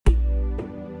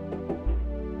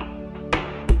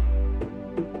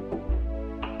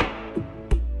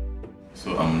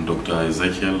So I'm Dr.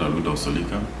 EZEKIEL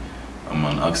Osolika. I'm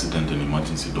an accident and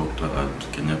emergency doctor at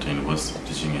Kenyatta University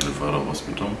Teaching and Referral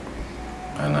Hospital,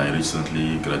 and I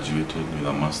recently graduated with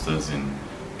a master's in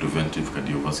Preventive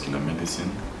Cardiovascular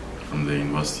Medicine from the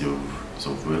University of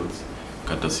South Wales,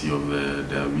 courtesy of the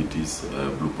Diabetes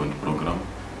Blueprint program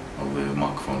of the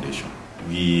Merck Foundation.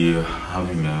 We are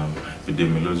having an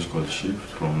epidemiological shift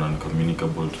from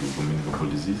non-communicable to communicable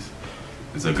disease.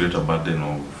 There's a greater burden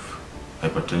of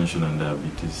hypertension and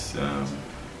diabetes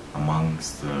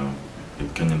amongst the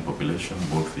Kenyan population,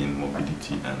 both in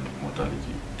morbidity and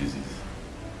mortality disease.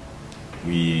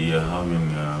 We are having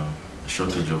a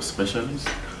shortage of specialists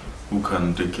who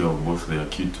can take care of both the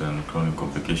acute and chronic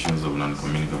complications of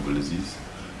non-communicable disease.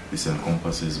 This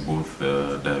encompasses both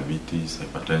diabetes,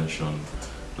 hypertension,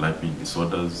 lipid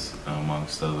disorders,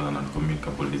 amongst other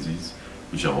non-communicable disease,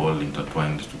 which are all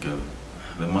intertwined together.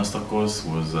 The master course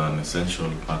was an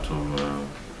essential part of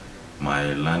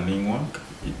my learning work.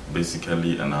 It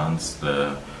basically enhanced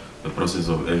the process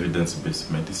of evidence-based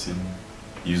medicine,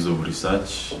 use of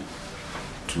research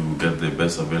to get the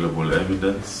best available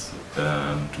evidence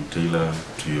and to tailor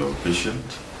to your patient.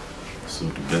 So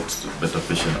to get better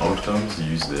patient outcomes,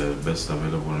 use the best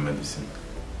available medicine.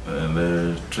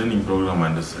 The training program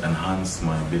enhanced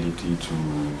my ability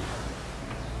to,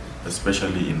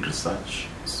 especially in research.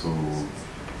 So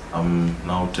I'm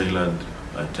now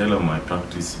I tailor my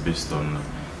practice based on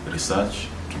research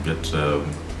to get the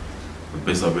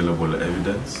best available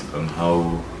evidence on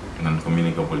how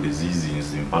non-communicable disease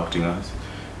is impacting us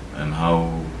and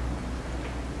how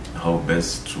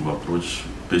best to approach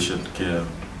patient care,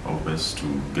 how best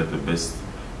to get the best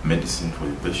medicine for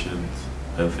the patient,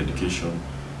 health education.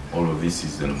 All of this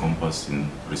is encompassed in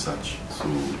research. So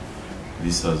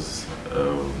this has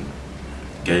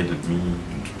guided me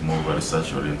into more of a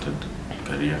research-oriented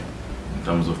career. In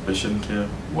terms of patient care,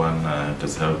 it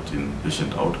has helped in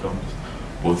patient outcomes,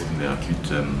 both in the acute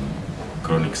and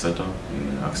chronic setup,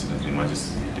 in the accident and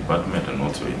emergency department, and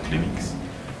also in clinics.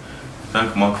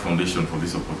 Thank Merck Foundation for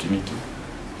this opportunity.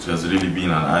 It has really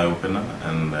been an eye-opener,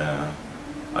 and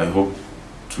I hope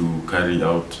to carry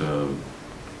out the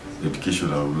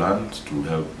education I've learned to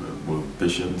help both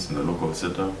patients in the local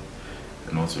setup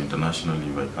and also internationally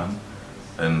if I can.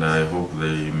 And I hope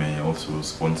they may also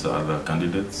sponsor other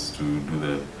candidates to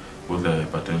do both the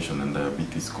hypertension and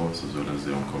diabetes course as well as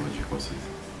the oncology courses.